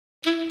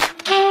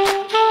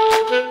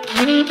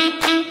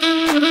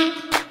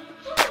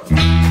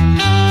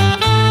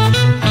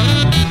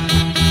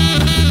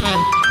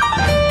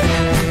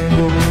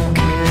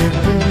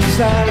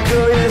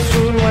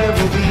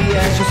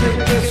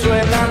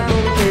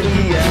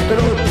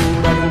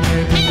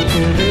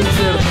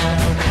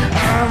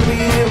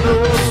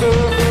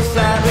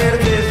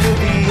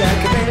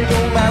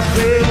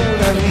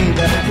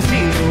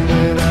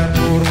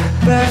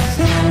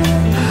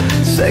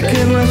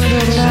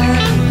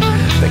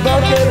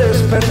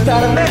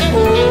despertarme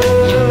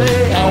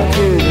hoy,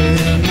 aunque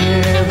de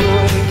miedo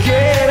me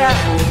quiera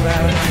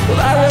borrar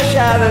toda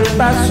huella del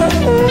paso.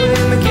 Hoy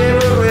me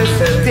quiero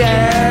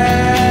resetear.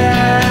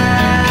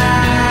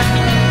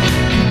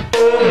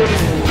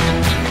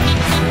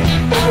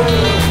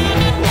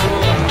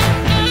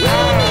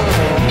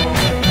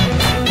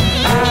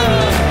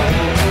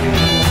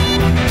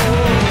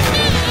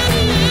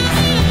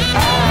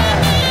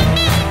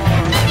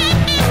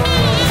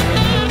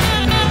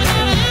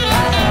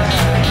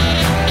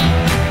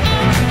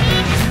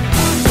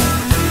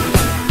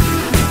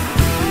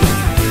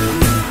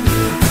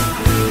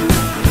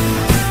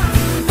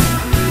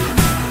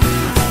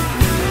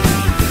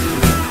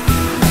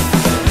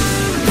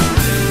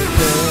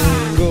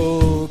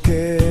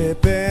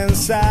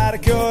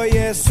 Que hoy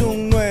es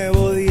un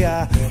nuevo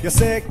día. Yo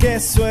sé que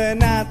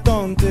suena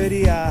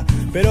tontería,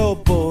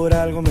 pero por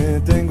algo me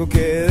tengo que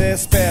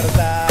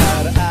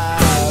despertar,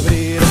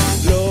 abrir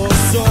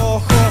los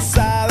ojos,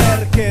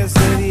 saber qué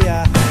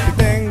sería,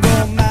 que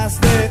tengo más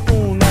de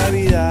una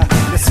vida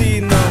y así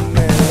no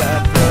me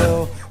la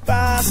puedo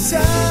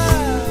pasar.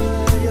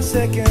 Yo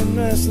sé que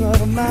no es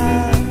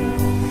normal,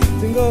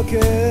 tengo que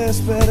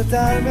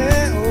despertarme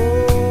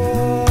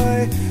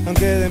hoy,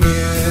 aunque de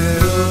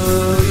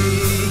miedo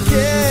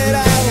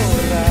quiera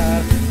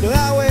borrar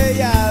toda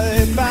huella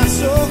de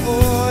paso.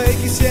 Hoy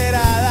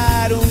quisiera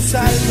dar un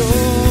salto,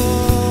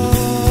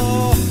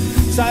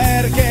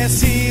 saber que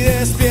si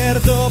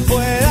despierto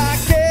pueda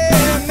que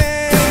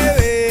me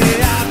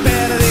vea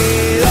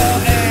perdido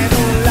en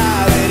un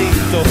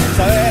laberinto,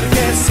 saber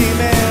que si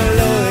me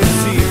lo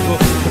exijo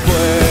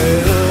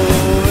puedo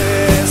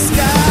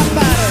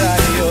escapar de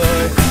ahí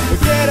hoy. Hoy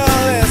quiero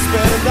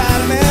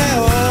despertarme,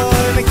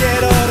 hoy me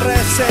quiero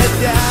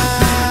resetear.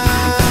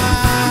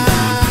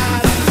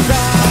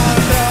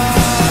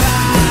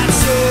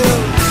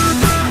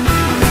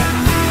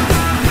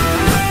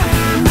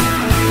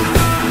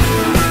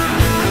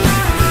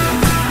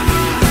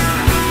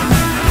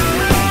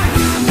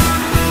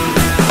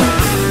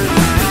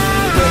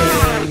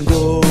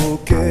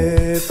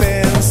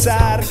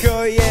 Que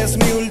hoy es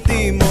mi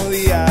último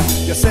día.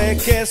 Yo sé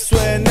que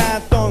suena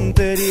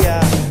tontería,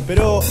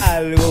 pero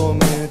algo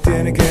me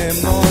tiene que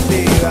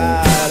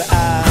motivar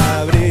a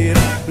abrir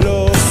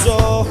los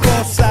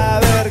ojos,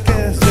 saber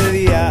que este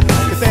día,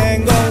 que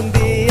tengo un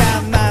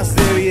día más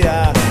de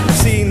vida,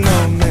 si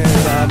no me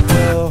la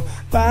puedo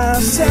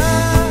pasar.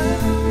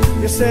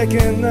 Yo sé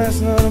que no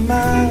es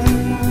normal,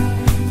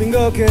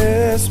 tengo que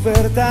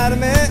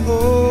despertarme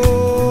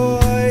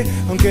hoy,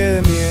 aunque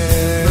de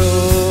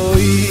miedo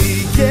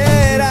y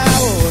quiera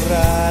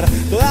borrar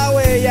toda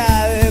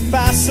huella de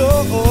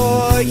paso.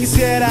 Hoy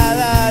quisiera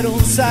dar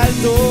un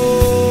salto,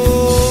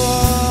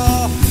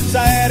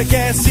 saber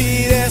que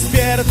si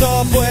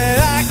despierto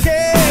pueda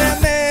que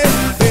me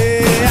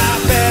vea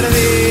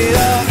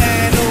perdido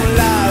en un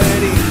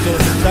laberinto,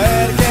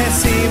 saber que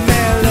si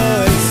me lo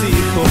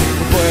exijo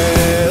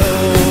puedo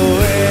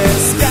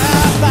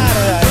escapar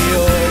de ahí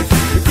hoy.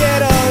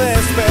 Quiero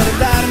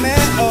despertarme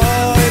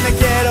hoy, me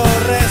quiero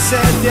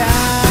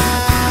resetear.